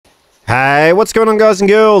Hey, what's going on, guys and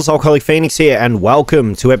girls? Alcoholic Phoenix here, and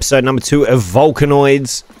welcome to episode number 2 of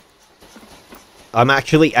Volcanoids. I'm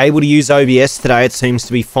actually able to use OBS today. It seems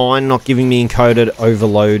to be fine, not giving me encoded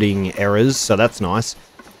overloading errors, so that's nice.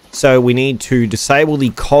 So we need to disable the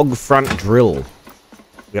cog front drill.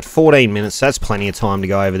 We've got 14 minutes, so that's plenty of time to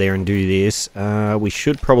go over there and do this. We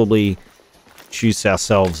should probably juice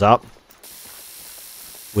ourselves up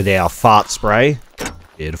with our fart spray.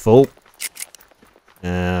 Beautiful.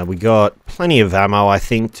 We got plenty of ammo, I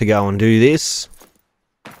think, to go and do this.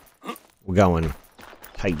 We'll go and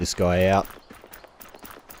take this guy out.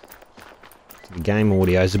 The game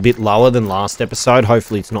audio is a bit lower than last episode.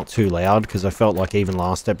 Hopefully it's not too loud, because I felt like even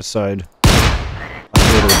last episode I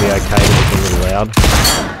thought it would be okay to be a little loud.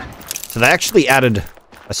 So they actually added...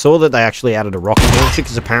 I saw that they actually added a rocket launcher,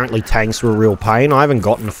 because apparently tanks were a real pain. I haven't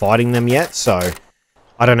gotten to fighting them yet, so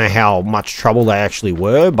I don't know how much trouble they actually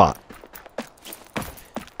were, but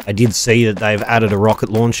I did see that they've added a rocket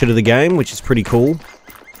launcher to the game, which is pretty cool.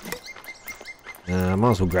 Might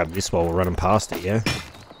as well grab this while we're running past it, yeah?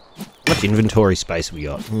 How much inventory space have we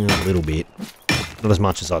got? A little bit. Not as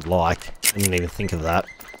much as I'd like. I didn't even think of that.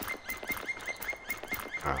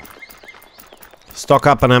 Alright. Stock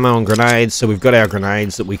up on ammo and grenades, so we've got our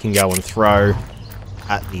grenades that we can go and throw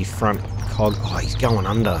at the front cog. Oh, he's going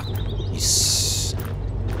under.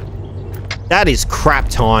 That is crap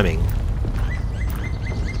timing.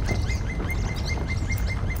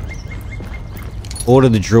 Order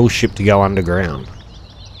the drill ship to go underground.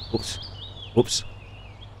 Oops. Whoops.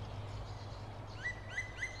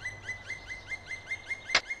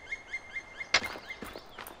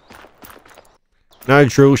 No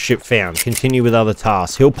drill ship found. Continue with other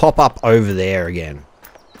tasks. He'll pop up over there again.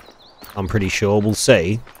 I'm pretty sure. We'll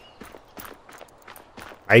see.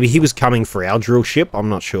 Maybe he was coming for our drill ship. I'm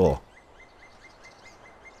not sure.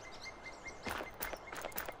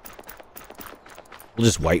 We'll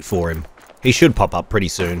just wait for him. He should pop up pretty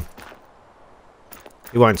soon.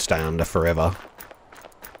 He won't stay under forever.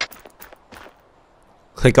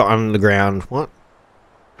 Click on underground. What?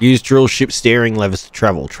 Use drill ship steering levers to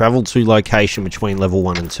travel. Travel to location between level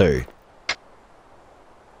 1 and 2.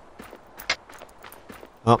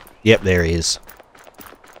 Oh, yep, there he is.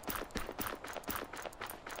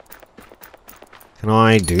 Can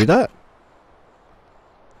I do that?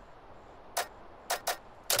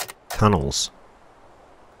 Tunnels.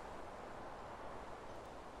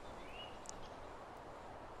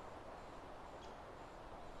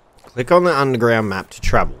 Click on the underground map to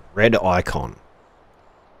travel. Red icon.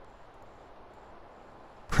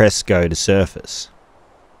 Press go to surface.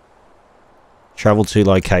 Travel to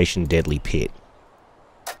location deadly pit.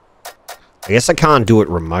 I guess I can't do it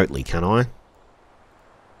remotely, can I?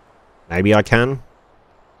 Maybe I can.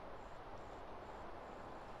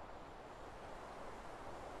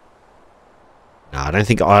 No, I don't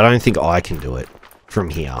think I can do it from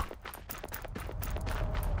here.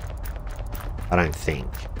 I don't think.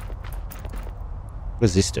 What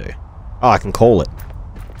does this do? Oh, I can call it.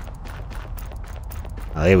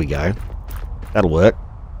 Oh, there we go. That'll work.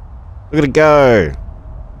 Look at it go!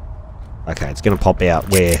 Okay, it's going to pop out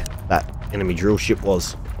where that enemy drill ship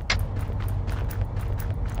was.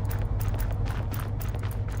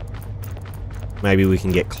 Maybe we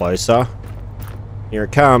can get closer. Here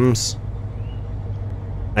it comes.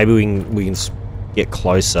 Maybe we can get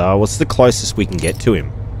closer. What's the closest we can get to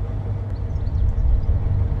him?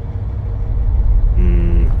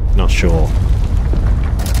 Not sure.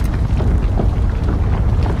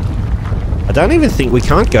 I don't even think we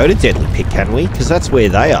can't go to Deadly Pit, can we? Because that's where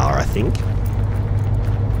they are, I think.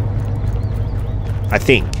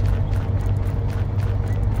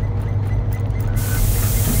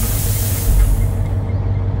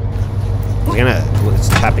 Let's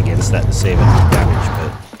tap against that to see if it does damage,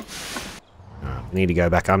 but we need to go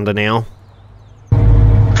back under now.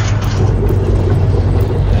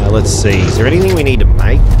 Let's see. Is there anything we need to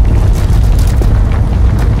make?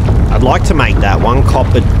 I'd like to make that 1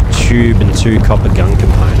 copper tube and 2 copper gun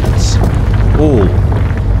components. Ooh,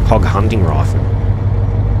 cog hunting rifle.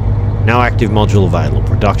 No active module available.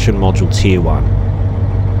 Production module tier 1.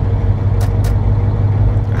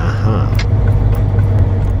 Aha.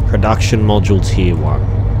 Production module tier 1.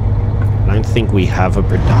 I don't think we have a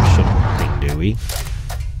production thing, do we?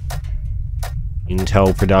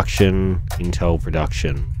 Intel production. Intel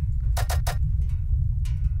production.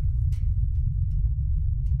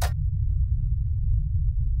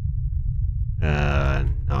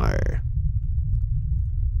 No.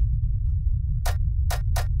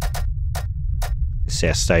 This is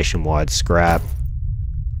our station-wide scrap.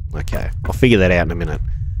 Okay, I'll figure that out in a minute.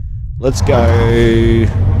 Let's go...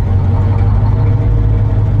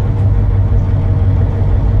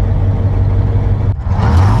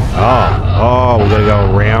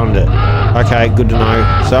 Okay, good to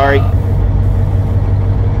know. Sorry.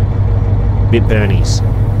 Bit burnies.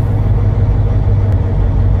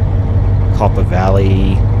 Copper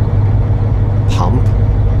Valley. Pump.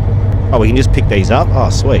 Oh, we can just pick these up? Oh,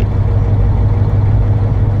 sweet.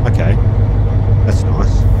 Okay. That's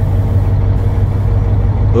nice.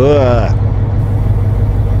 Ugh.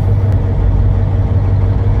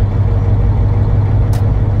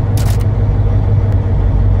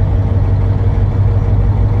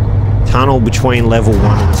 Tunnel between level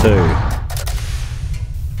 1 and 2.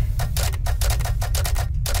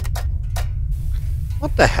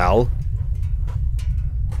 What the hell?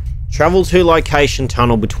 Travel to location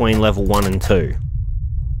tunnel between level 1 and 2.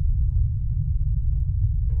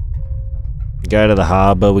 Go to the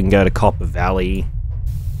harbour, we can go to Copper Valley.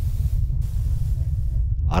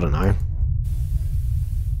 I don't know.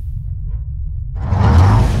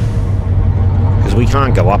 Because we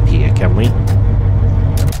can't go up here, can we?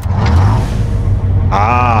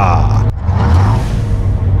 Ah.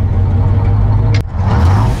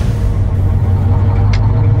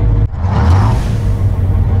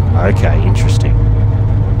 Okay, interesting.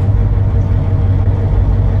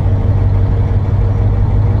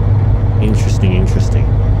 Interesting.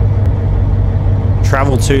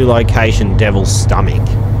 Travel to location Devil's Stomach.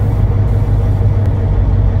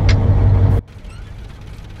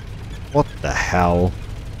 What the hell?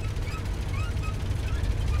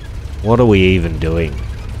 What are we even doing?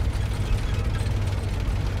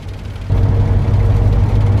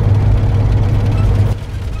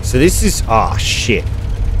 So this is... Oh, shit.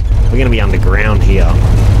 We're gonna be underground here.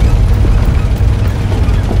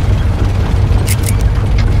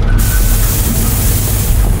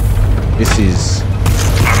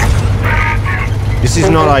 This is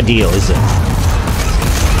not ideal, is it?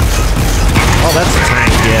 Oh, that's a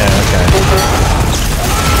tank. Yeah, okay.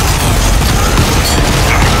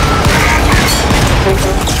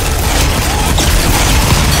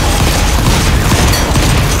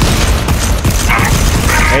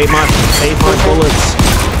 Eat my bullets.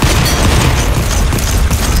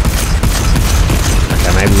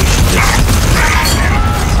 Okay, maybe we should just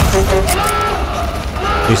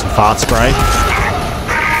do some fart spray.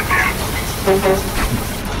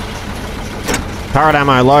 Turret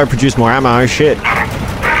ammo low, produce more ammo. Shit. Oh,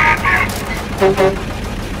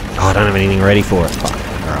 I don't have anything ready for it. Fuck.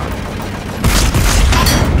 Alright.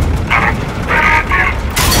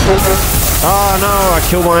 Oh no, I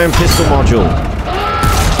killed my own pistol module.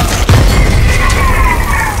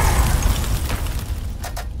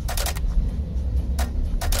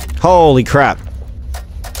 Holy crap.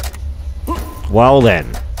 Well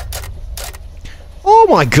then. Oh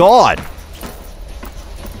my god.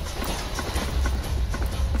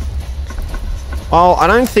 Well, I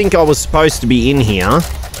don't think I was supposed to be in here.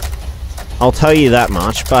 I'll tell you that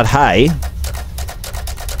much, but hey.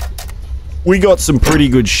 We got some pretty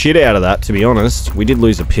good shit out of that, to be honest. We did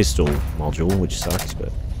lose a pistol module, which sucks,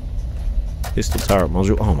 but... Pistol turret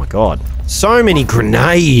module. Oh my god. So many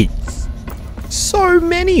grenades! So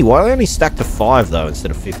many! Why they only stacked to 5, though,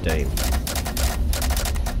 instead of 15?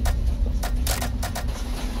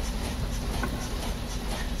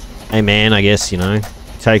 Hey man, I guess, you know,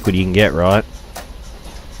 take what you can get, right?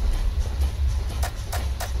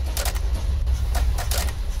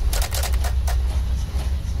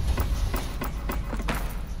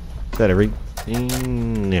 Is that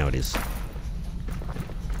everything? Now it is.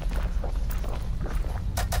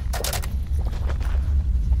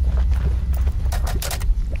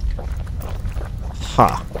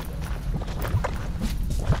 Ha.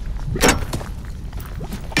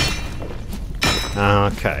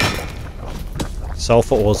 Okay.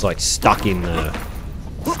 Sulfur ore's like stuck in the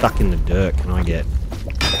dirt. Can I get?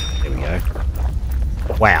 There we go.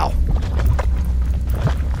 Wow.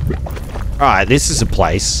 Alright, this is a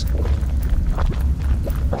place.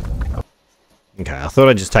 Okay, I thought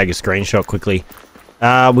I'd just take a screenshot quickly.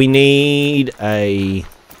 We need a...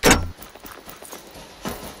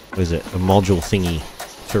 What is it? A module thingy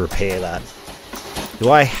to repair that.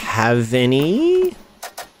 Do I have any?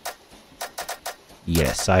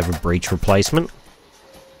 Yes, I have a breach replacement.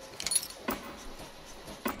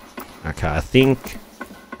 Okay, I think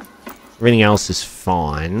everything else is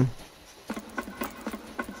fine.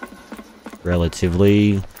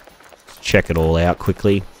 Relatively. Let's check it all out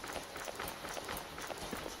quickly.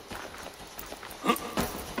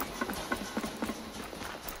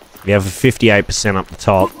 We have a 58% up the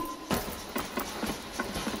top.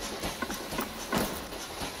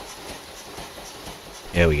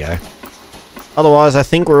 There we go. Otherwise, I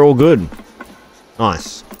think we're all good.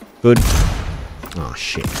 Nice. Good. Oh,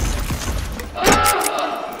 shit.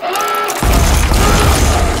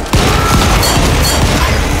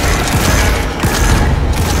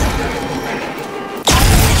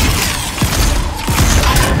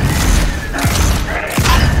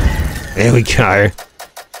 There we go.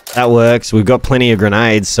 That works. We've got plenty of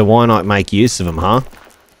grenades, so why not make use of them, huh?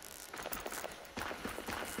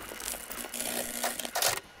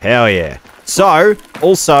 Hell yeah. So,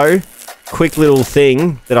 also, quick little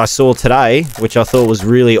thing that I saw today, which I thought was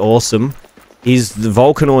really awesome, is the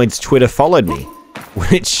Volcanoids Twitter followed me,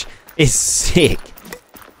 which is sick.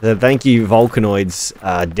 So thank you, Volcanoids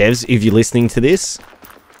devs, if you're listening to this.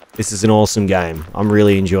 This is an awesome game. I'm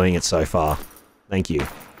really enjoying it so far. Thank you.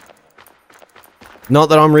 Not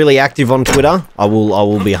that I'm really active on Twitter. I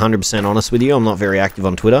will be 100% honest with you. I'm not very active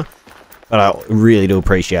on Twitter, but I really do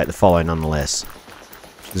appreciate the follow nonetheless.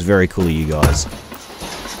 It's very cool of you guys.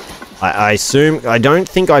 I assume... I don't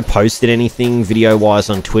think I posted anything video-wise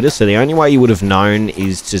on Twitter, so the only way you would have known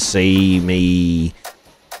is to see me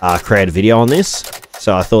create a video on this.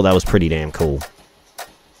 So I thought that was pretty damn cool.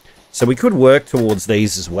 So we could work towards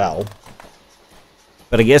these as well.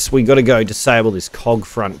 But I guess we got to go disable this cog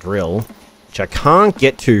front drill, which I can't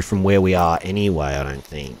get to from where we are anyway, I don't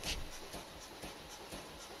think.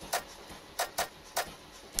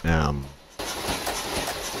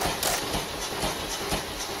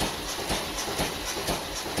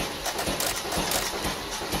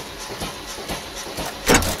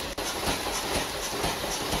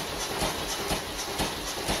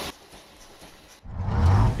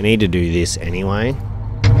 We need to do this anyway.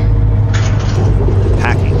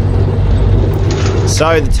 Packing.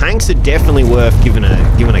 So the tanks are definitely worth giving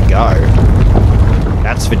a go.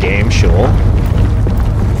 That's for damn sure.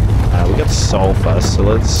 We got sulfur, so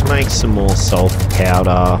let's make some more sulfur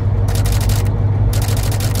powder.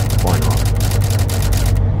 Why not?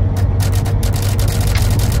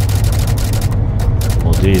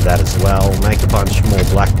 We'll do that as well. Make a bunch more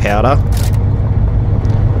black powder.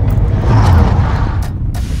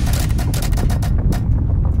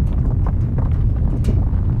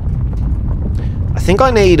 I think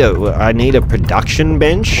I need a production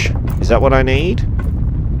bench. Is that what I need?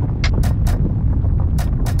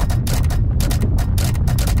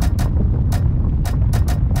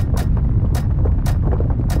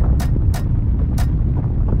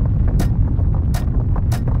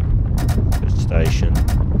 Station.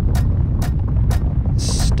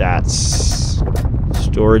 Stats.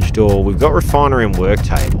 Storage door. We've got refinery and work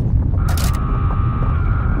table.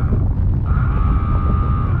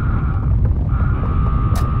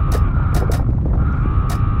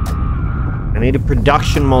 I need a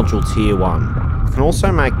production module tier 1. I can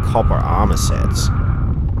also make copper armor sets.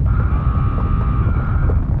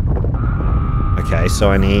 Okay,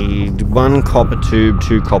 so I need 1 copper tube,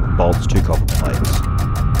 2 copper bolts, 2 copper plates.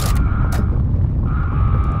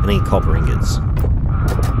 I need copper ingots.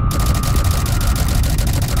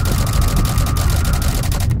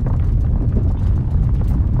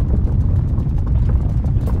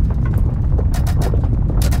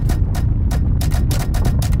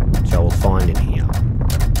 Find in here.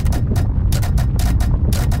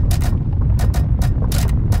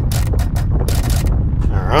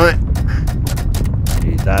 Alright.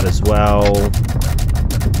 Do that as well.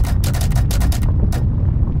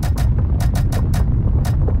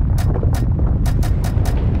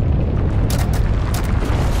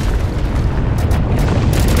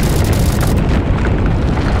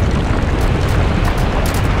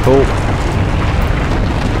 Cool.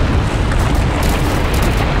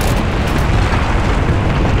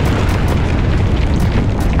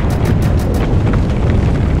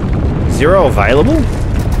 Zero available?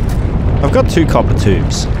 I've got 2 copper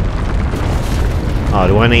tubes. Oh,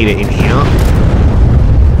 do I need it in here?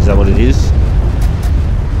 Is that what it is?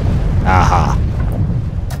 Aha.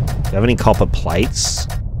 Do you have any copper plates?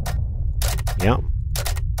 Yep.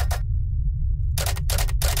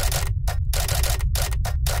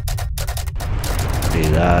 Do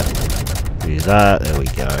that. Do that. There we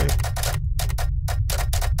go.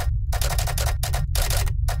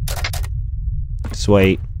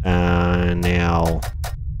 Sweet. Now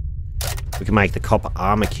we can make the copper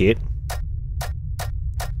armor kit.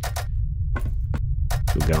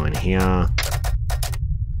 So we'll go in here.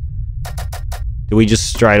 Do we just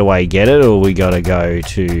straight away get it, or we gotta go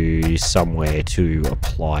to somewhere to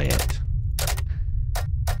apply it?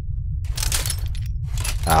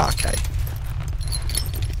 Ah, okay.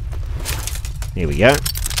 Here we go.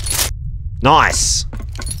 Nice!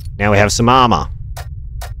 Now we have some armor.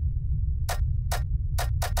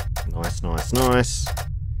 Nice, nice, nice.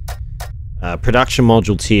 Production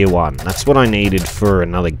module tier 1. That's what I needed for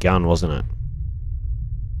another gun, wasn't it?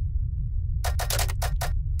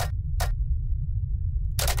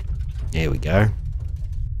 There we go.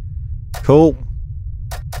 Cool.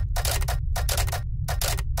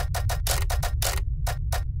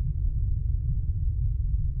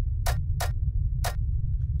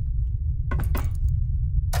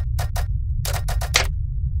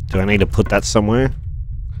 Do I need to put that somewhere?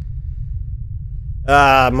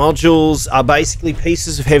 Modules are basically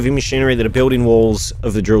pieces of heavy machinery that are built in walls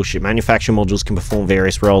of the drill ship. Manufactured modules can perform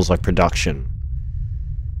various roles like production.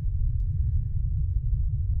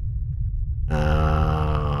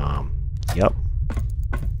 Yep.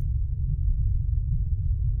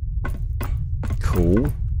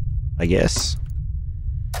 Cool, I guess.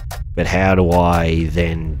 But how do I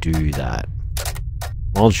then do that?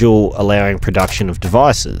 Module allowing production of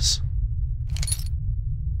devices.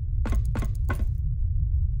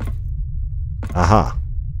 Aha.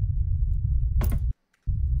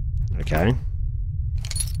 Okay.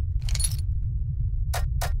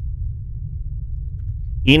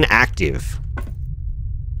 Inactive.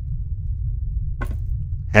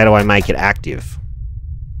 How do I make it active?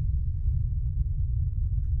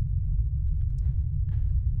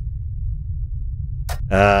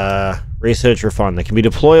 Research refine. They can be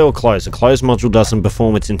deployed or closed. A closed module doesn't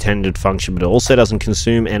perform its intended function, but it also doesn't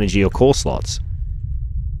consume energy or core slots.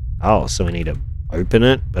 Oh, so we need to open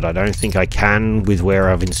it, but I don't think I can with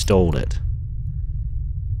where I've installed it.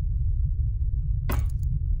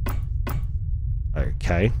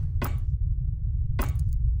 Okay.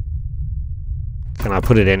 Can I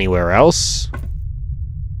put it anywhere else?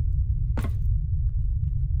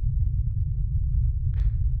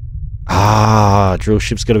 Ah, drill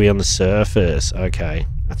ship's got to be on the surface. Okay,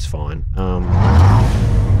 that's fine.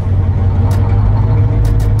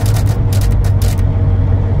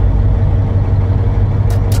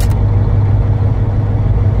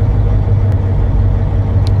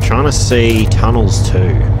 Trying to see tunnels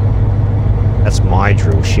too. That's my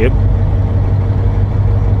drill ship.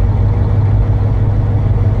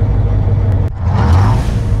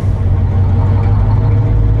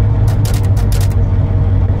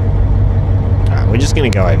 We're just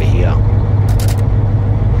going to go over here.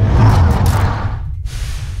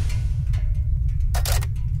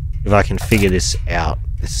 If I can figure this out,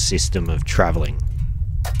 this system of traveling.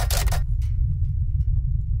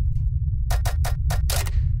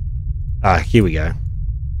 Ah, here we go.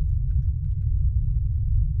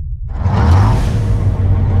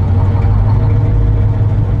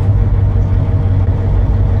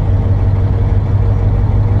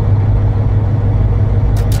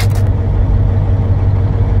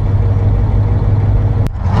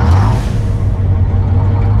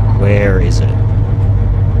 Where is it?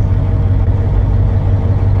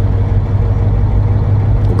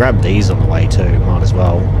 We'll grab these on the way too, might as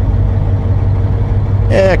well.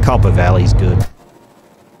 Yeah, Copper Valley's good.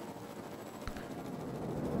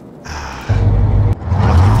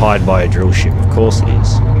 Occupied by a drill ship, of course it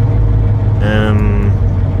is.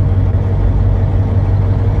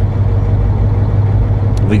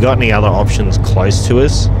 Have we got any other options close to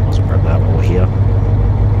us? Might as well grab that while we're here.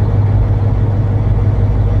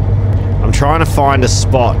 I'm trying to find a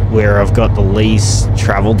spot where I've got the least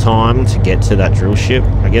travel time to get to that drill ship.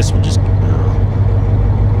 I guess we'll just...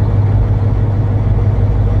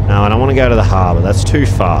 No, I don't want to go to the harbour. That's too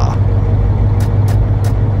far.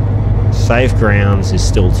 Safe grounds is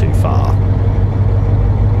still too far.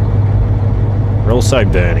 We're also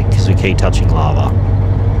burning because we keep touching lava.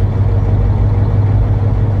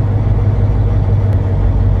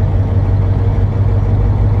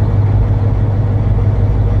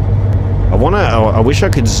 I wish I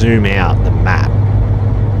could zoom out the map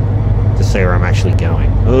to see where I'm actually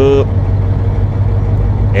going. Oh,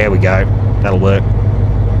 there we go. That'll work.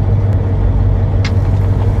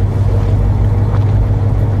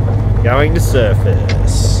 Going to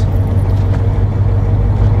surface.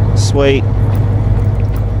 Sweet.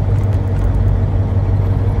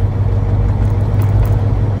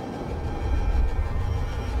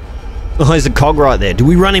 Oh, there's a cog right there. Do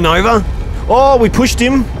we run him over? Oh, we pushed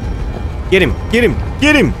him. Get him, get him,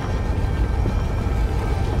 get him!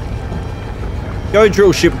 Go,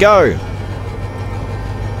 drill ship, go!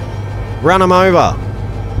 Run him over!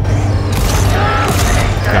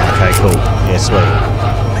 Oh, okay, cool. Yeah, sweet.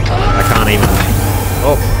 I can't even...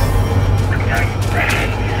 Oh.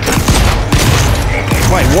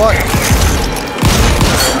 Wait, what?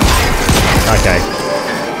 Okay.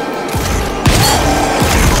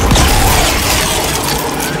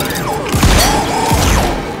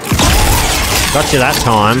 Got you that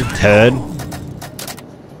time, turd.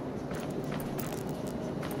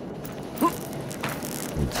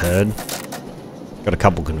 Turd. Got a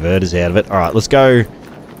couple converters out of it. Alright, let's go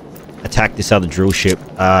attack this other drill ship.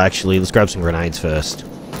 Actually, let's grab some grenades first.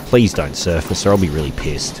 Please don't surface or I'll be really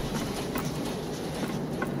pissed.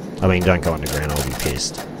 I mean, don't go underground, I'll be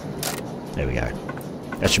pissed. There we go.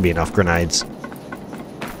 That should be enough grenades.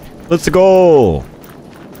 Let's go!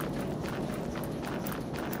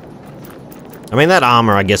 I mean, that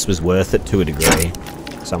armor, I guess, was worth it to a degree.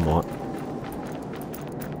 Somewhat.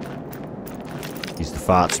 Use the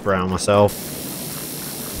fart spray on myself.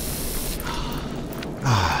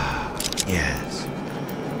 Yes.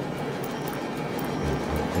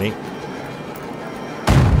 Ready?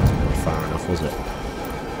 Not far enough, was it?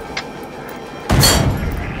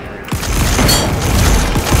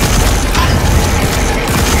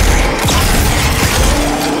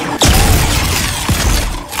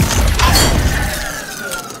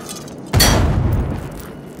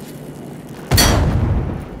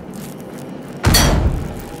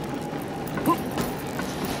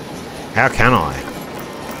 How can I?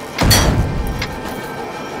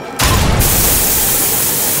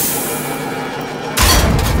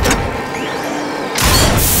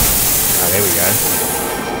 Oh, there we go.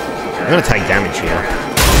 I'm gonna take damage here.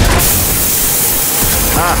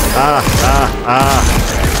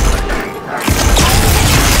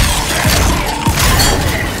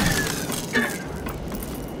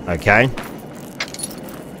 Okay.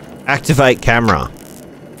 Activate camera.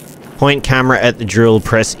 Point camera at the drill,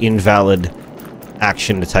 press invalid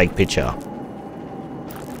action to take picture.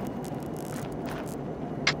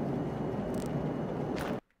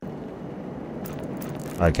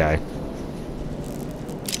 Okay.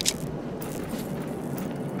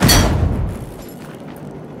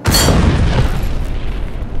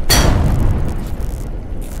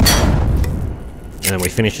 And then we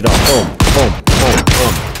finish it off. Boom, boom, boom,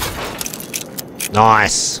 boom.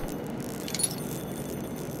 Nice.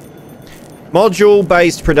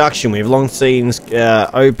 Module-based production. We have long scenes,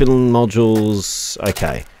 open modules.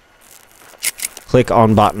 Okay. Click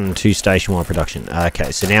on button to station-wide production.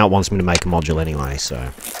 Okay, so now it wants me to make a module anyway,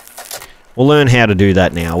 so... We'll learn how to do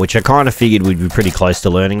that now, which I kind of figured we'd be pretty close to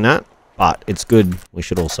learning that. But it's good. We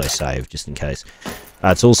should also save, just in case.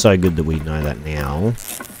 It's also good that we know that now.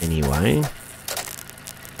 Anyway.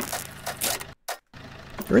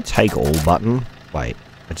 Is there a take all button? Wait,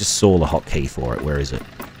 I just saw the hotkey for it. Where is it?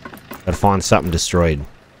 Gotta find something destroyed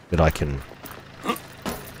that I can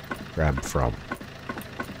grab from.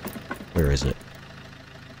 Where is it?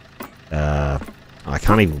 I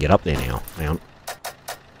can't even get up there now. Hang on.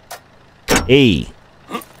 E.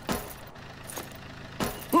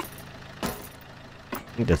 I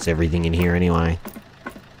think that's everything in here anyway.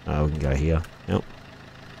 We can go here. Yep.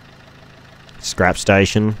 Scrap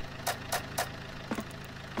station.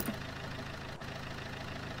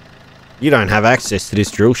 You don't have access to this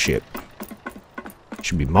drill ship. It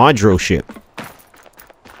should be my drill ship.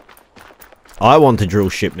 I want the drill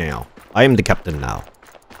ship now. I am the captain now.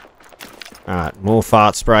 Alright, more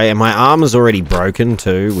fart spray. And my armor's already broken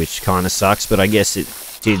too, which kind of sucks. But I guess it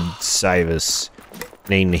did save us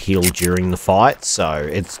needing to heal during the fight. So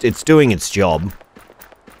it's doing its job.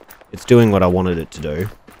 It's doing what I wanted it to do.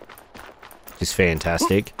 Which is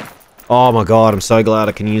fantastic. Oh my god, I'm so glad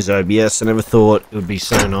I can use OBS. I never thought it would be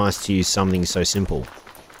so nice to use something so simple.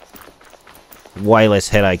 Way less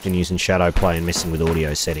headache than using shadow play and messing with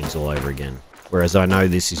audio settings all over again. Whereas I know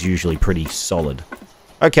this is usually pretty solid.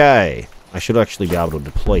 Okay, I should actually be able to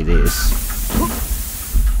deploy this.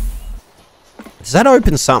 Does that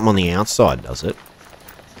open something on the outside, does it?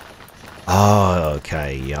 Oh,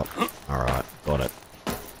 okay, yep. Alright, got it.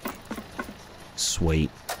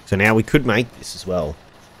 Sweet. So now we could make this as well.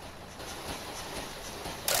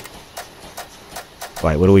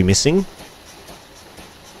 Wait, what are we missing?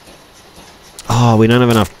 Oh, we don't have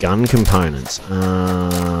enough gun components.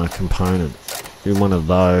 Component. Do one of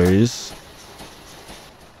those.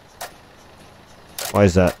 Why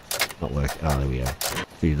is that not working? Oh, there we go.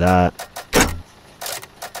 Do that.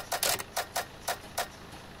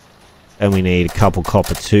 And we need a couple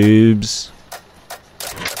copper tubes.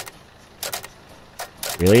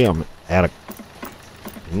 Really? I'm out of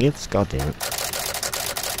ingots? God damn it.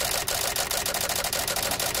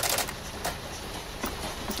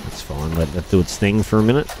 That's fine. Let that do its thing for a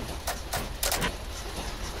minute.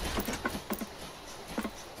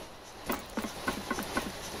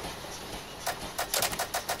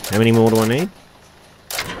 How many more do I need?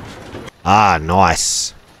 Ah,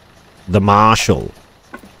 nice. The Marshal.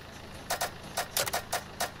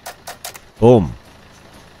 Boom.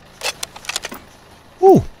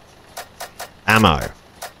 Ooh. Ammo.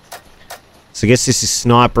 So I guess this is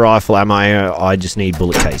sniper rifle ammo. I just need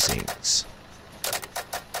bullet casings.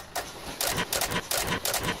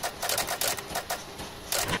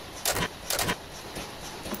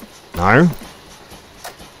 No?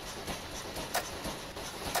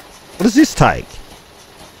 What does this take?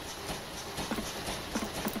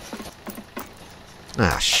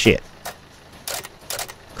 Ah, shit.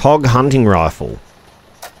 Cog hunting rifle.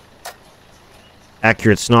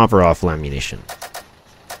 Accurate sniper rifle ammunition.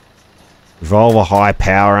 Revolver high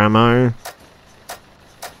power ammo.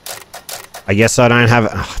 I guess I don't have...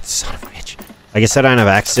 Oh, son of a bitch. I guess I don't have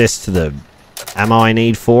access to the ammo I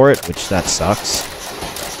need for it, which that sucks.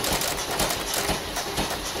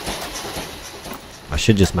 I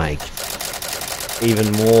should just make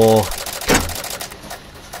even more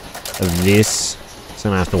of this, so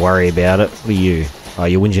I don't have to worry about it. What are you? Oh,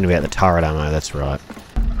 you're whinging about the turret ammo, that's right.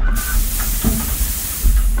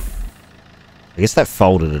 I guess that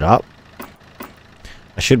folded it up.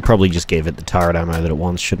 I should probably just give it the turret ammo that it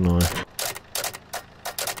wants, shouldn't I?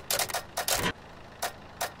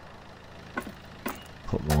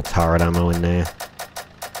 Put more turret ammo in there.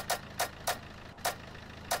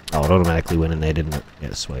 Oh, it automatically went in there, didn't it?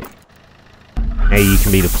 Yeah, sweet. Now you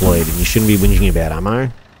can be deployed, and you shouldn't be whinging about ammo.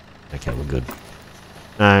 Okay, we're good.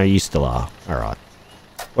 No, you still are. Alright.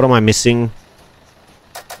 What am I missing?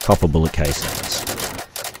 Copper bullet casings.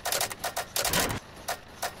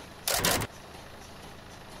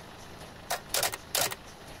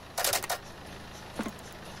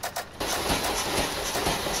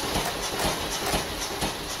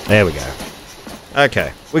 There we go.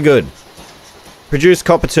 Okay, we're good. Produce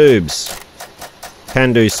copper tubes.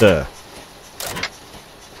 Can do, sir.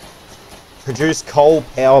 Produce coal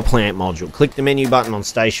power plant module. Click the menu button on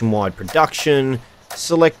station-wide production.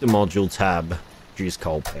 Select the module tab. Produce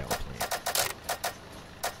coal power plant.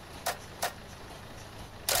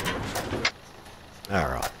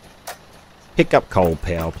 Alright. Pick up coal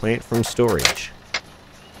power plant from storage.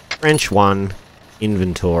 Branch 1.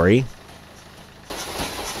 Inventory.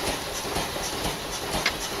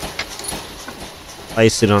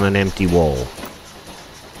 Place it on an empty wall.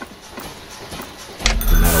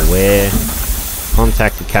 No matter where.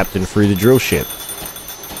 Contact the captain through the drill ship.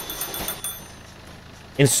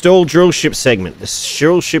 Install drill ship segment. The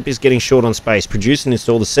drill ship is getting short on space. Produce and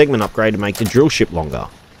install the segment upgrade to make the drill ship longer.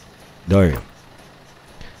 Damn.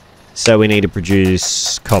 So we need to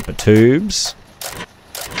produce copper tubes,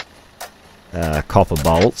 copper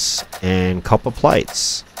bolts, and copper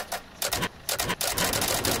plates.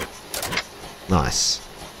 Nice.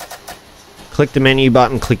 Click the menu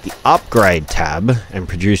button, click the upgrade tab, and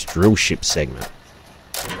produce drill ship segment.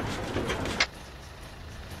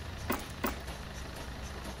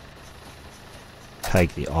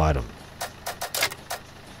 Take the item.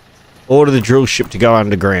 Order the drill ship to go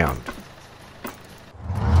underground.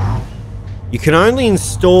 You can only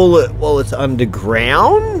install it while it's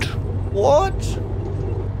underground? What?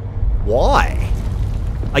 Why?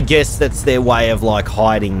 I guess that's their way of like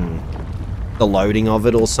hiding the loading of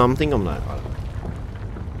it or something. I don't know.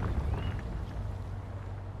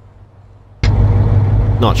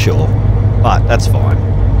 Not sure, but that's fine.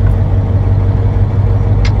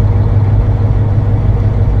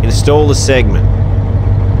 Install the segment.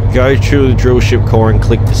 Go to the drill ship core and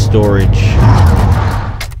click the storage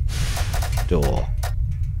door.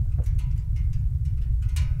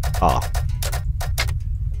 Ah.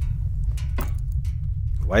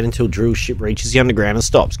 Wait until drill ship reaches the underground and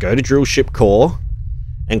stops. Go to drill ship core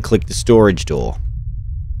and click the storage door.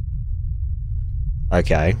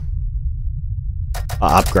 Okay.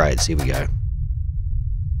 Upgrades, here we go.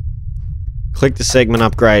 Click the segment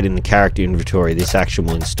upgrade in the character inventory. This action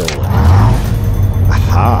will install it.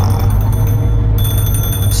 Aha.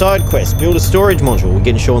 Side quest. Build a storage module. We're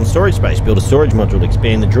getting short on storage space. Build a storage module to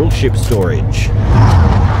expand the drill ship storage.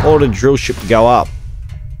 Order drill ship to go up.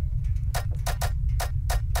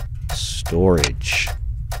 Storage.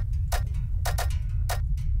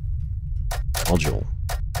 Module.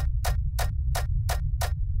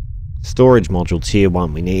 Storage module tier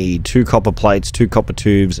 1. We need 2 copper plates, 2 copper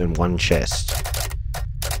tubes, and 1 chest.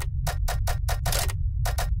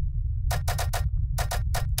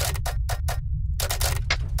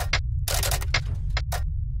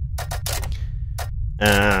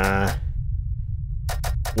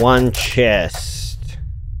 One chest.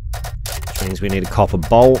 Which means we need a copper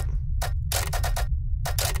bolt.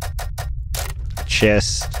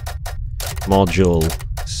 Chest. Module.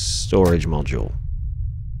 Storage module.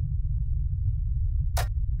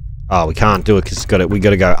 Oh, we can't do it because we got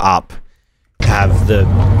to go up to have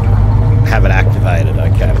it activated.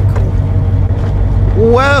 Okay,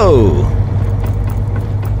 cool. Whoa!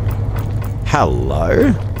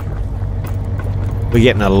 Hello? We're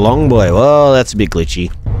getting a long boy. Oh, that's a bit glitchy.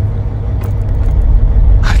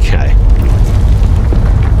 Okay.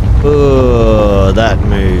 Oh, that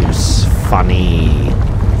moves funny.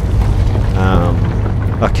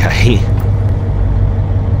 Okay.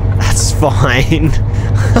 That's fine.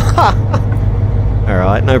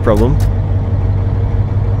 Alright, no problem.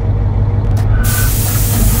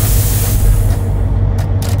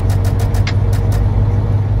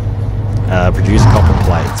 Produce copper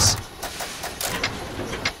plates.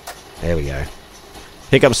 There we go.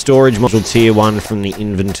 Pick up storage module tier 1 from the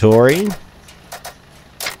inventory.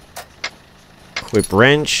 Equip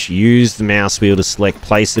wrench. Use the mouse wheel to select.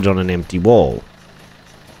 Place it on an empty wall.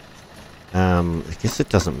 I guess it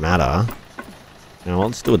doesn't matter. No,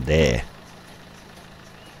 let's do it there.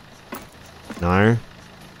 No.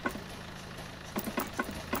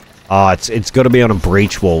 Oh, it's got to be on a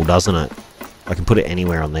breach wall, doesn't it? I can put it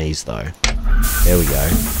anywhere on these, though. There we go.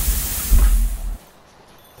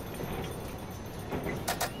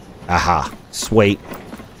 Aha. Sweet.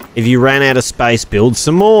 If you ran out of space, build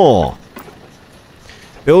some more.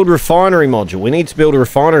 Build refinery module. We need to build a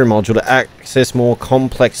refinery module to access more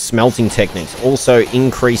complex smelting techniques. Also,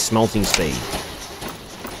 increase smelting speed.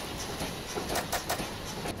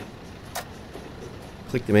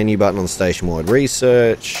 Click the menu button on station-wide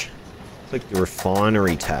research. Click the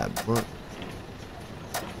refinery tab. What?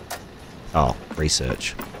 Oh,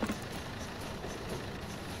 research.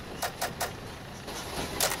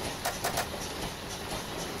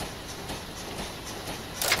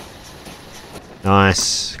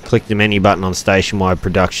 Nice. Click the menu button on station-wide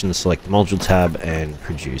production, select the module tab, and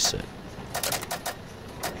produce it.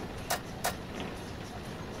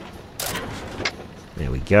 There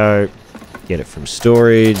we go. Get it from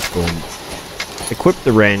storage. Boom. Equip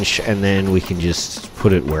the wrench, and then we can just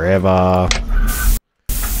put it wherever.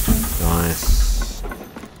 Nice.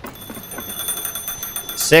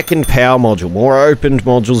 Second power module. More opened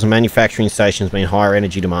modules and manufacturing stations mean higher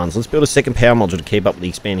energy demands. Let's build a second power module to keep up with the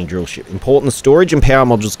expanding drill ship. Important storage and power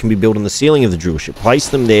modules can be built on the ceiling of the drill ship. Place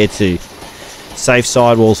them there to save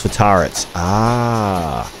sidewalls for turrets.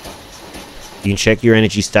 Ah. You can check your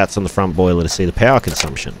energy stats on the front boiler to see the power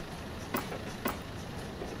consumption.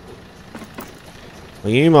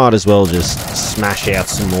 Well, you might as well just smash out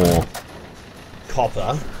some more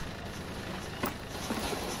copper.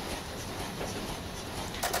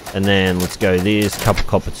 And then let's go this, couple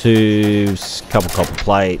copper tubes, couple copper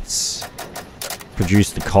plates,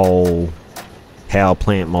 produce the coal, power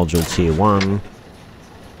plant module tier 1.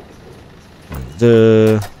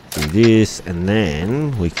 Do this, and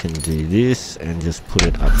then we can do this and just put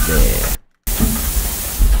it up there.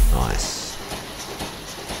 Nice.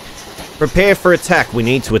 Prepare for attack. We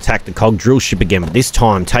need to attack the cog drill ship again, but this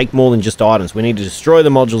time take more than just items. We need to destroy the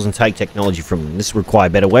modules and take technology from them. This will require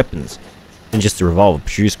better weapons than just a revolver.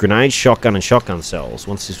 Produce grenades, shotgun, and shotgun cells.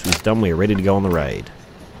 Once this was done, we are ready to go on the raid.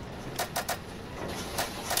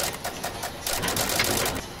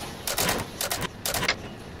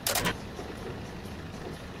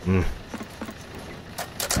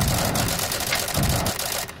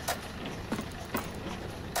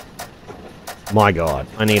 My god,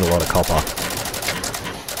 I need a lot of copper.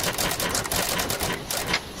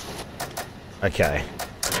 Okay.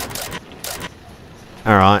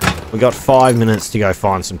 Alright, we got 5 minutes to go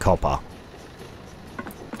find some copper.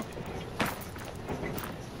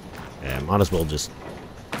 Yeah, might as well just...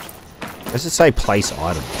 Does it say place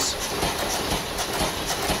items?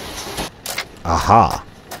 Aha.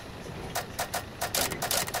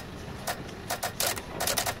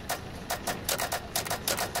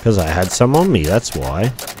 Because I had some on me, that's why.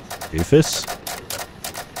 Doofus.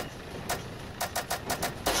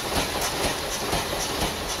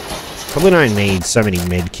 Probably don't need so many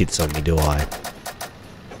med kits on me, do I?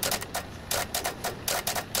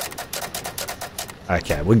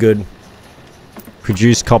 Okay, we're good.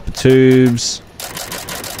 Produce copper tubes.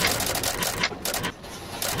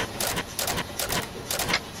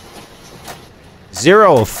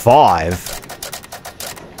 Zero of 5.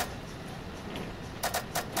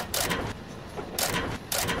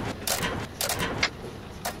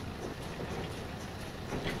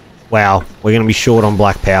 Wow, we're going to be short on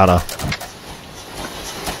black powder.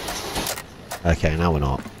 Okay, no we're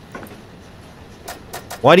not.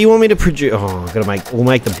 Why do you want me to produce... Oh, we'll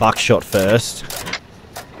make the buckshot first.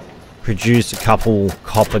 Produce a couple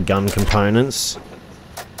copper gun components.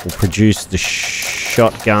 We'll produce the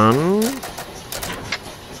shotgun.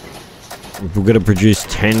 We're going to produce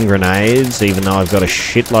 10 grenades, even though I've got a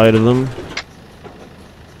shitload of them.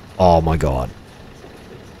 Oh my god.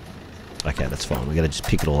 Okay, that's fine. We're going to just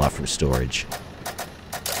pick it all up from storage.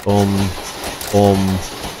 Boom. Boom.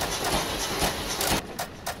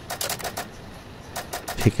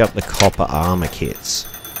 Pick up the copper armor kits.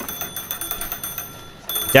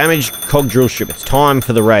 Damaged cog drill ship. It's time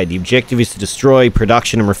for the raid. The objective is to destroy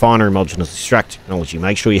production and refinery modules and extract technology.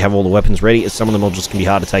 Make sure you have all the weapons ready, as some of the modules can be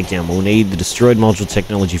hard to take down. We'll need the destroyed module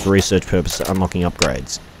technology for research purposes, unlocking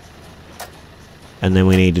upgrades. And then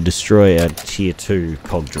we need to destroy a tier 2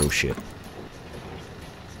 cog drill ship.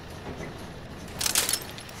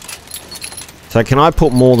 So can I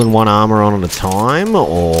put more than one armor on at a time,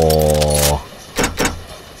 or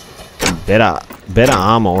better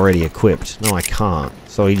armor already equipped? No, I can't.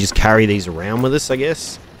 So you just carry these around with us, I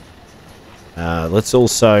guess. Let's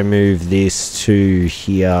also move this to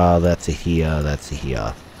here. That's a here. That's a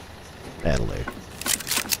here. That'll do.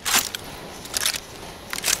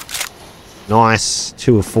 Nice.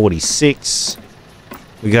 2 of 46.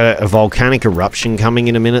 We got a volcanic eruption coming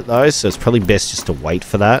in a minute, though, so it's probably best just to wait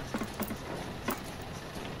for that.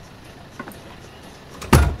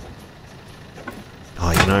 Oh,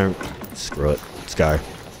 you know, screw it. Let's go.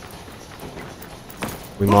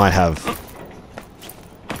 We might have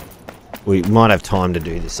time to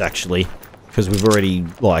do this, actually, because we've already,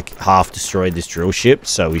 like, half destroyed this drill ship,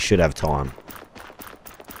 so we should have time.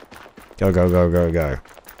 Go, go, go, go, go.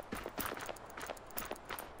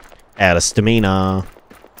 Out of stamina.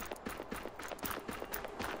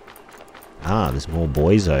 Ah, there's more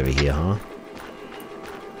boys over here, huh?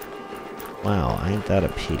 Wow, ain't that a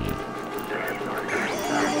pity.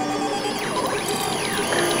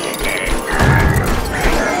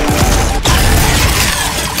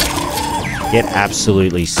 Get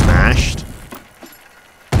absolutely smashed.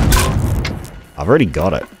 I've already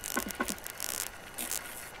got it.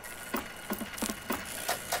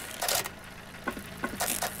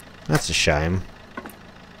 That's a shame.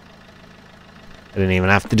 I didn't even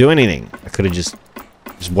have to do anything. I could have just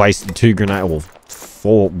wasted 2 grenades, well,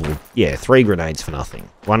 4, well, yeah, 3 grenades for nothing.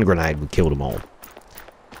 1 grenade would kill them all.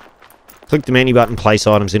 Click the menu button, place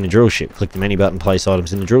items in the drill ship. Click the menu button, place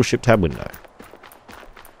items in the drill ship tab window.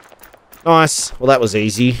 Nice. Well, that was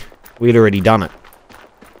easy. We'd already done it.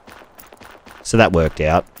 So that worked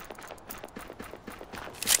out.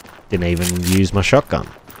 Didn't even use my shotgun.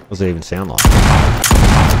 What does it even sound like?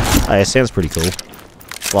 Oh, yeah, sounds pretty cool.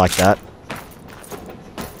 Like that.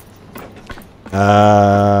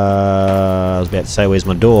 I was about to say, where's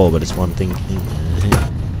my door? But it's one thing.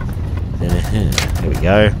 There we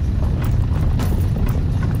go.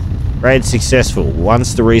 Raid successful.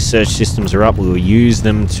 Once the research systems are up, we use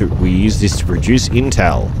this to produce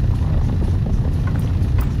intel.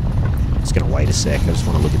 Just gonna wait a sec. I just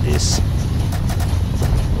want to look at this.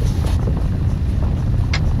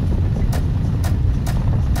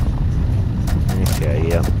 Okay,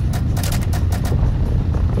 yeah.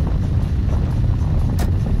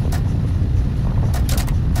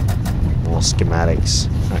 More schematics.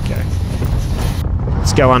 Okay.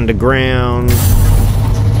 Let's go underground.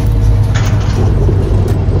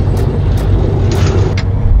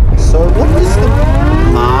 So what does the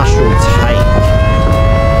Marshal take?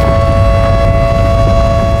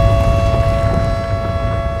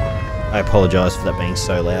 I apologise for that being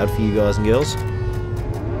so loud for you guys and girls.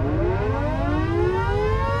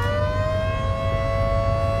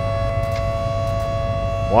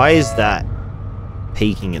 Why is that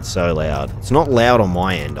peaking it so loud? It's not loud on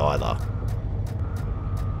my end either.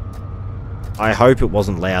 I hope it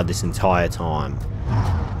wasn't loud this entire time.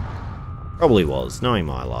 Probably was, knowing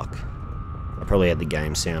my luck. I probably had the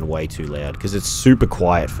game sound way too loud, because it's super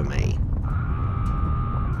quiet for me.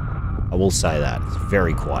 I will say that. It's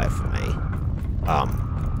very quiet for me.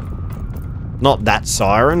 Not that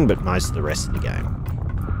siren, but most of the rest of the game.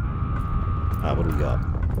 What do we got?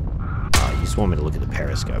 You just want me to look at the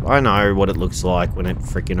periscope. I know what it looks like when it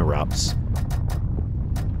freaking erupts.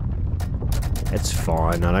 It's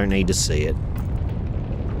fine, I don't need to see it.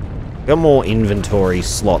 Got more inventory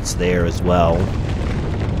slots there as well.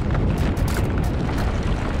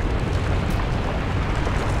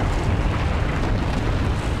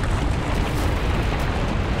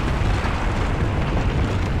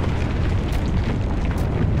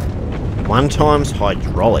 One times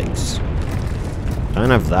hydraulics. Don't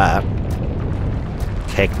have that.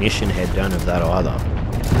 Technician head, don't have that either.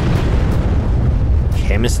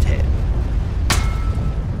 Chemist head.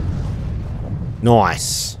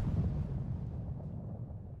 Nice.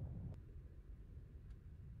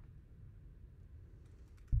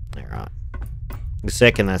 Alright. The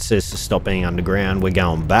second that says to stop being underground, we're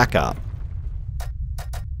going back up.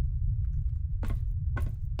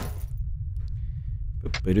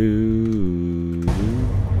 Let's do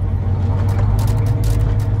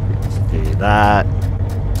that.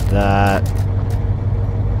 That.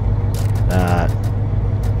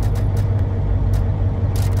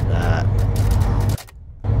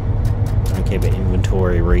 Keep our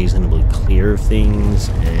inventory reasonably clear of things,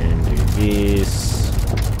 and do this.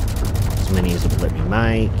 As many as it will let me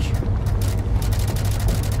make.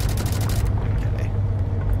 Okay.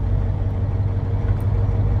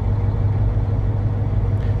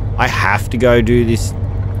 I have to go do this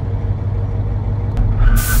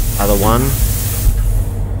other one.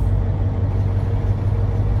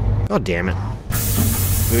 God damn it.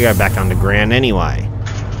 We go back underground anyway.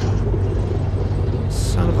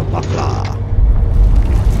 Son of a buckler.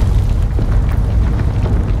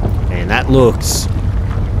 And that looks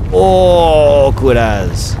awkward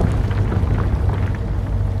as.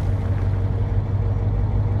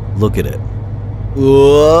 Look at it.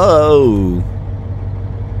 Whoa.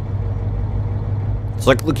 It's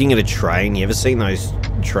like looking at a train. You ever seen those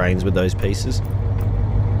trains with those pieces?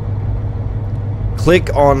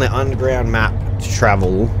 Click on the underground map to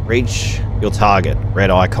travel. Reach your target.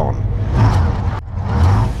 Red icon.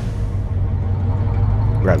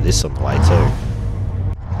 Grab this on the way too.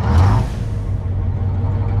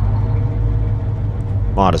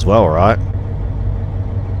 Might as well, right?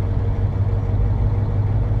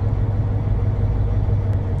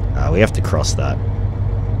 We have to cross that.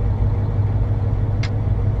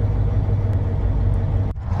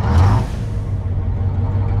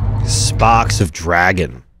 Sparks of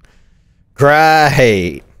Dragon.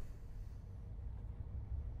 Great.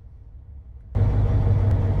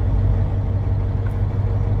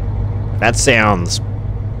 That sounds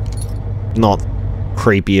not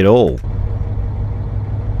creepy at all.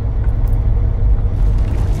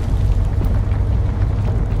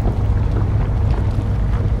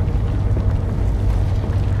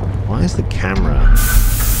 Why is the camera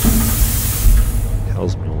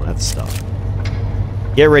tells me all that stuff?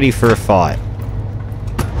 Get ready for a fight.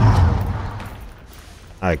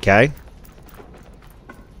 Okay.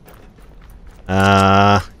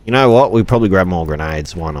 You know what? We probably grab more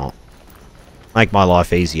grenades. Why not? Make my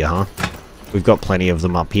life easier, huh? We've got plenty of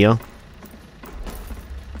them up here.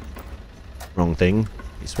 Wrong thing.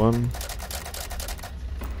 This one.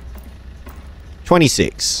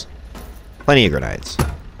 26. Plenty of grenades.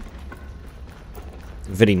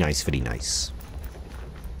 Very nice, very nice.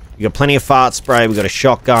 We got plenty of fart spray, we got a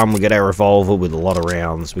shotgun, we got our revolver with a lot of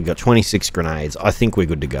rounds, we got 26 grenades. I think we're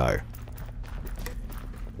good to go.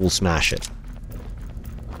 We'll smash it.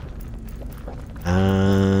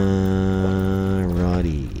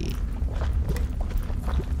 Righty.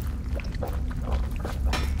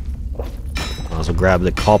 Might as well grab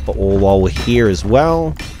the copper ore while we're here as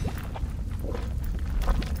well.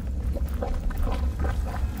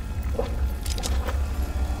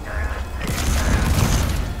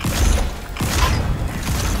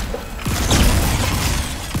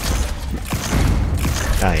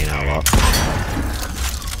 Oh, you know what?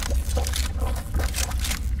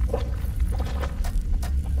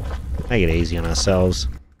 Make it easy on ourselves.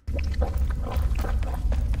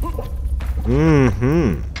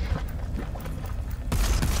 Mm-hmm.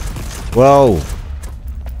 Whoa.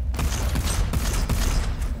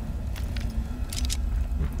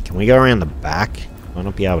 Can we go around the back? Might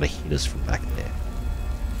not be able to hit us from back there.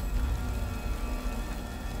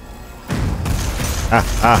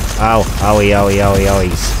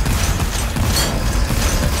 Owies.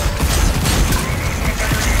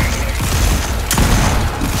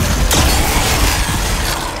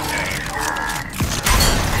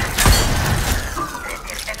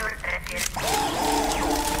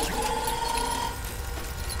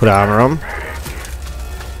 Put armor on.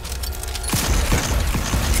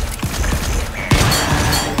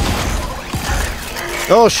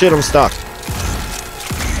 Oh shit, I'm stuck.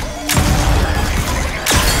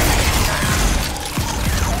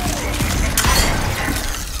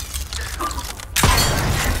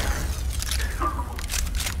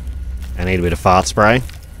 I need a bit of fart spray.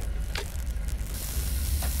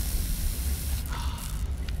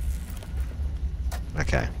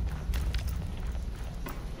 Okay.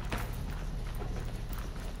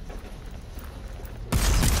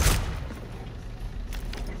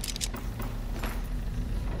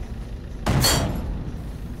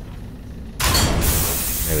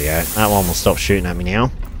 There we go. That one will stop shooting at me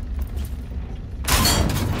now.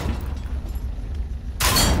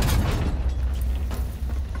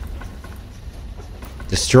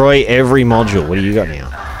 Destroy every module. What do you got now?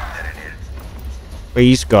 Where are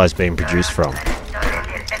you guys being produced from?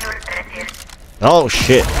 Oh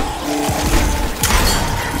shit.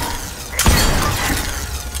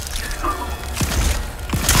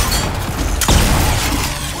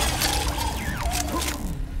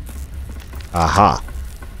 Aha.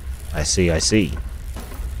 I see.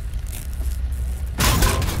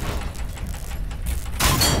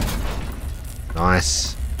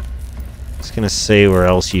 Nice. Just gonna see where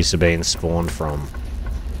else used to be spawned from.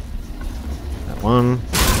 That one.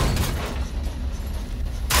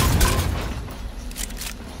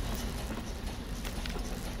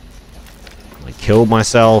 I killed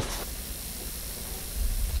myself.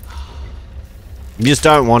 You just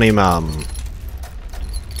don't want him,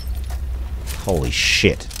 holy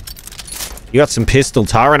shit. You got some pistol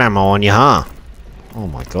turret ammo on you, huh? Oh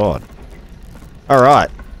my god. Alright.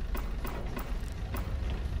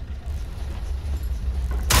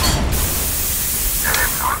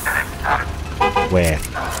 Where?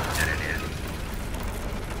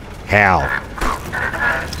 How?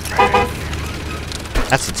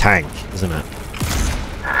 That's a tank, isn't it?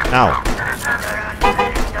 No.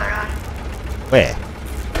 Where?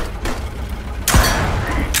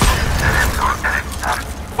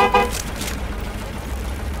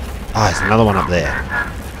 Oh, there's another one up there.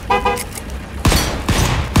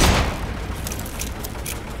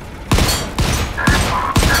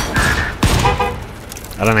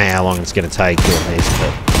 I don't know how long it's going to take doing this,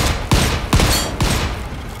 but...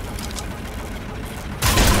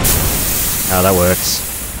 Oh, that works.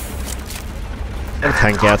 Is that a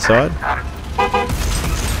tank outside?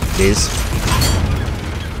 It is.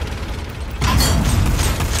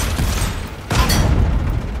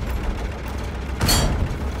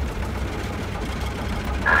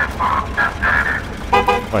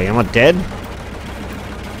 Wait, am I dead?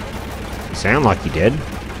 You sound like you're dead.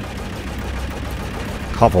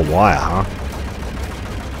 Copper wire, huh?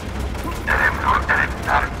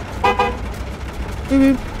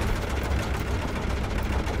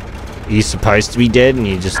 Are you supposed to be dead and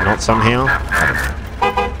you're just not somehow?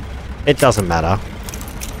 It doesn't matter.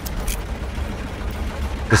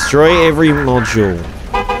 Destroy every module.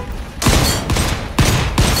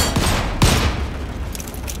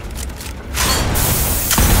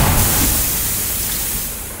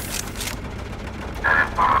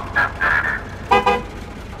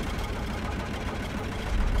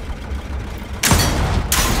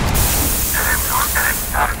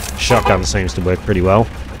 Shotgun seems to work pretty well.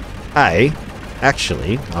 Hey,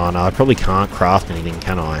 actually, oh no, I probably can't craft anything,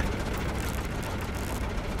 can I?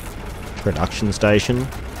 Production station.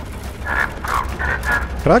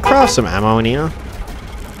 Could I craft some ammo in here?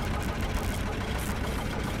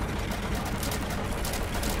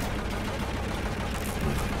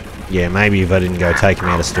 Yeah, maybe if I didn't go take them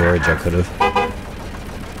out of storage, I could have.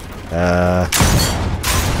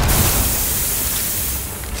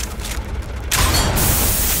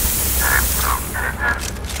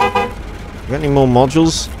 Got any more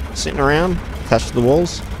modules sitting around attached to the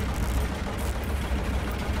walls?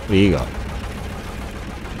 What do you got?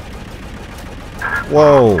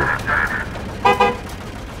 Whoa!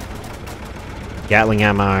 Gatling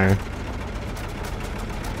ammo.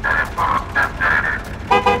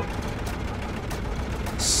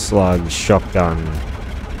 Slug, shotgun,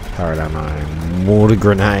 turret ammo, mortar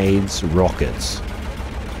grenades, rockets.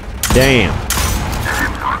 Damn!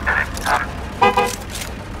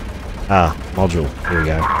 Ah, module. Here we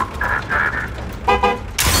go.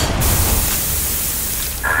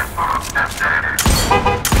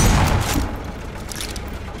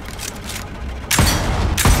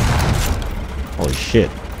 Holy shit.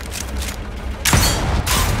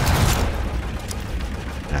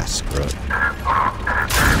 Ah, screw it.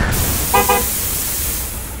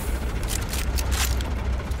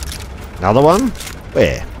 Another one?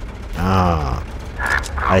 Where? Ah.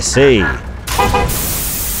 I see.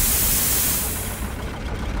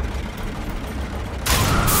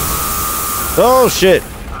 Oh shit!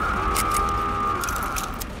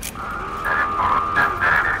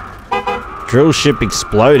 Drill ship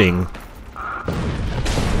exploding.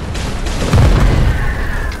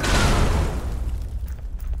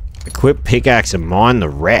 Equip pickaxe and mine the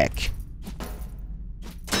wreck.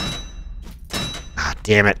 Ah,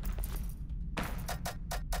 damn it.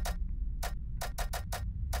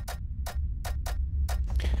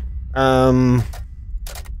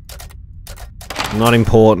 Not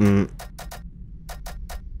important.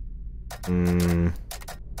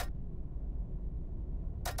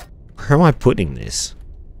 Where am I putting this?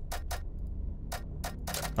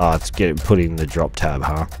 Oh, it's put in the drop tab,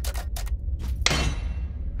 huh?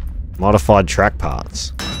 Modified track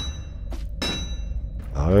parts.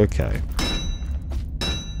 Okay.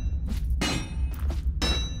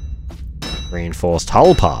 Reinforced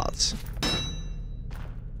hull parts.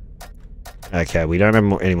 Okay, we don't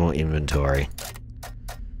have any more inventory.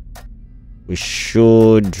 We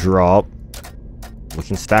should drop... We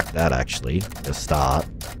can stack that, actually, to start.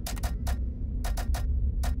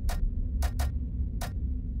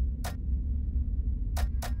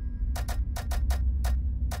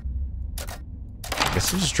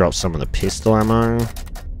 Guess I'll just drop some of the pistol ammo.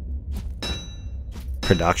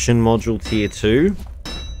 Production module tier 2.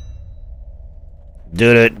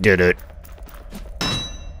 Did it, did it.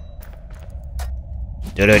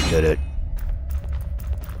 Did it, did it.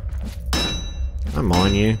 I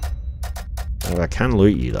mine you. Oh, I can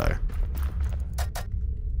loot you though.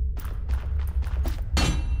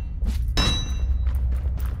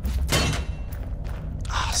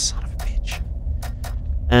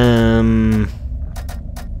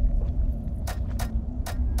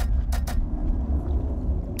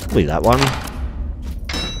 Probably that one.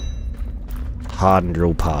 Hardened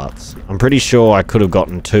drill parts. I'm pretty sure I could have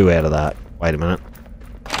gotten 2 out of that. Wait a minute.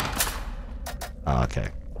 Ah, okay.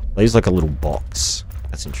 Leaves like a little box.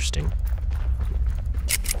 That's interesting.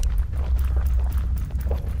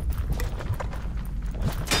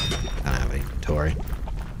 Don't have inventory.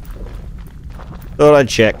 Thought I'd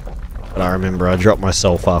check, but I remember I dropped my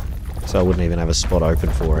sulfur, so I wouldn't even have a spot open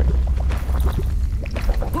for it.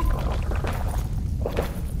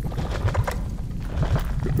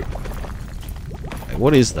 Okay,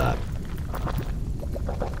 what is that?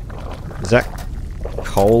 Is that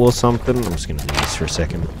coal or something? I'm just gonna do this for a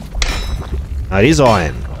second. No, it is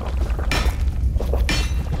iron.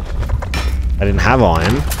 I didn't have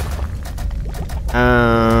iron.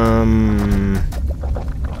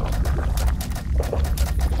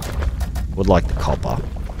 Would like the copper.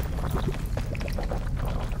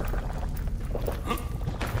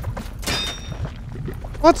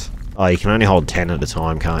 What? Oh, you can only hold 10 at a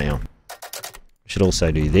time, can't you? Should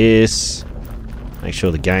also do this. Make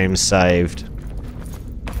sure the game's saved.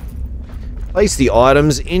 Place the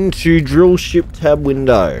items into drillship tab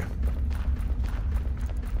window.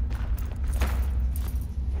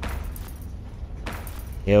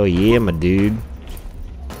 Hell yeah, my dude.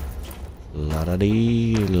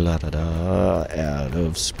 La-da-dee, la-da-da. Out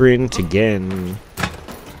of sprint again.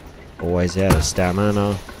 Always out of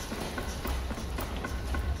stamina.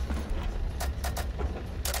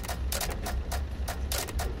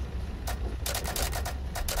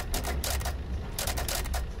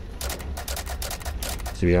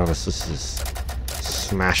 To be honest, this is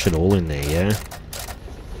smash it all in there, yeah?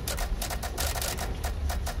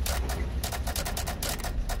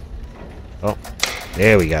 Oh,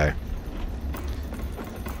 there we go.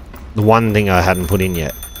 The one thing I hadn't put in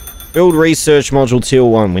yet. Build research module tier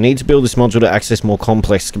 1. We need to build this module to access more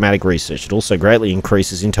complex schematic research. It also greatly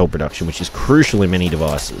increases intel production, which is crucial in many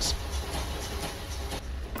devices.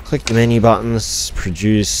 Click the menu buttons.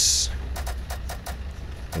 Produce.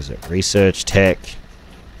 What is it? Research tech.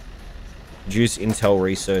 Produce intel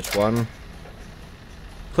research 1.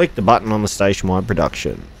 Click the button on the station-wide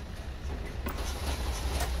production.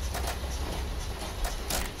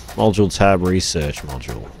 Module tab research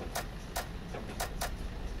module.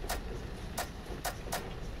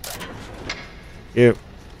 Yep.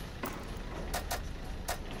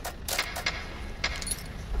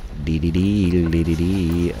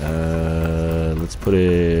 Let's put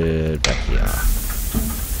it back here.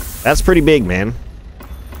 That's pretty big, man.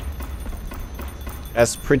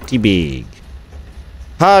 That's pretty big.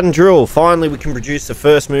 Hardened drill. Finally, we can produce the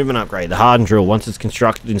first movement upgrade. The hardened drill. Once it's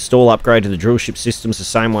constructed, install upgrade to the drill ship systems the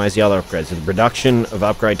same way as the other upgrades. If the production of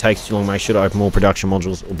upgrade takes too long, make sure to open more production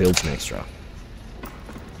modules or build some extra.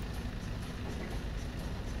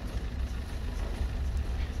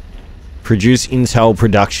 Produce Intel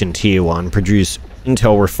production tier 1. Produce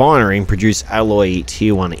Intel refinery and produce alloy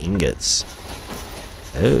tier 1 ingots.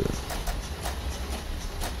 Oh.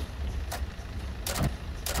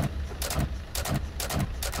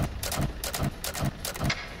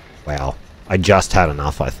 Wow. I just had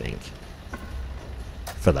enough, I think.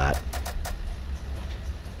 For that.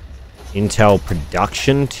 Intel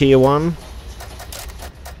production tier 1.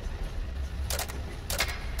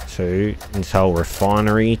 2. Intel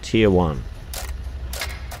refinery tier 1.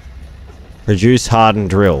 Produce hardened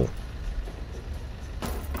drill.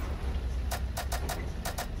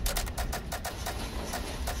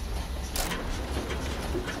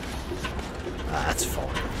 That's fine.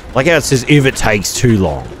 Like how it says if it takes too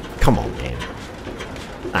long. Come on, man.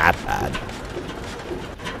 Not bad.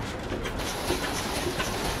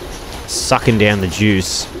 Sucking down the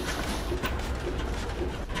juice.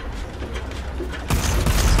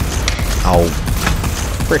 Oh,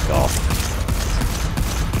 frick off.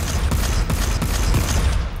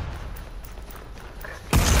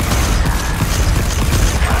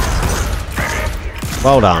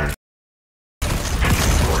 Well done.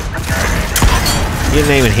 You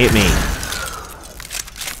didn't even hit me.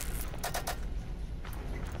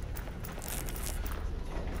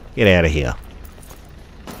 Get out of here.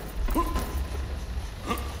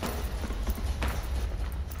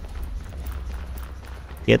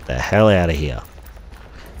 Get the hell out of here.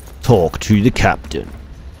 Talk to the captain.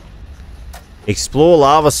 Explore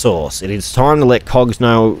lava source. It is time to let cogs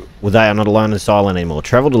know they are not alone in this island anymore.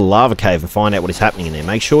 Travel to the lava cave and find out what is happening in there.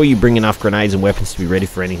 Make sure you bring enough grenades and weapons to be ready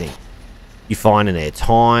for anything you find in there.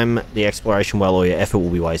 Time, the exploration well, or your effort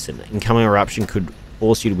will be wasted. Incoming eruption could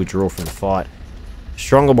force you to withdraw from the fight.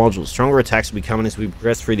 Stronger modules. Stronger attacks will be coming as we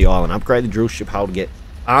progress through the island. Upgrade the drill ship hull to get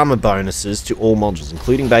armor bonuses to all modules,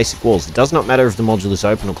 including basic walls. It does not matter if the module is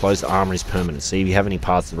open or closed, the armor is permanent. See if you have any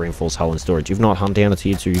parts of the reinforced hull in storage. You've not hunt down a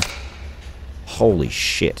tier 2. Holy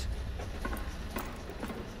shit.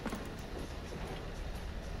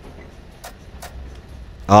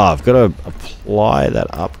 Oh, I've got to apply that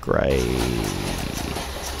upgrade.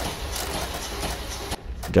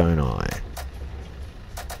 Don't I?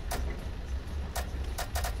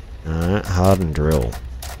 No, harden drill.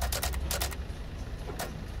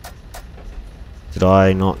 Did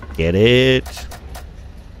I not get it?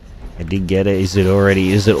 I did get it. Is it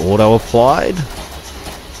auto applied?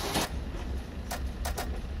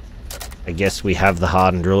 I guess we have the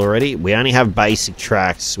hardened drill already. We only have basic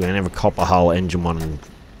tracks. We only have a copper hull, engine 1, and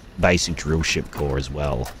basic drillship core as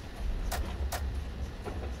well.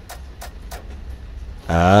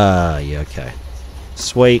 Ah, yeah, okay.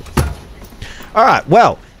 Sweet. Alright,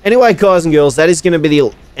 well, anyway, guys and girls, that is going to be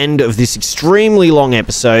the end of this extremely long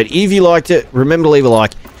episode. If you liked it, remember to leave a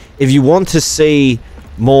like. If you want to see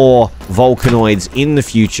more Volcanoids in the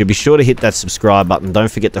future, be sure to hit that subscribe button.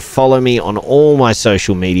 Don't forget to follow me on all my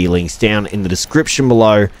social media links down in the description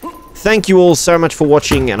below. Thank you all so much for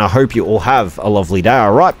watching, and I hope you all have a lovely day.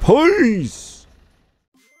 Alright, peace!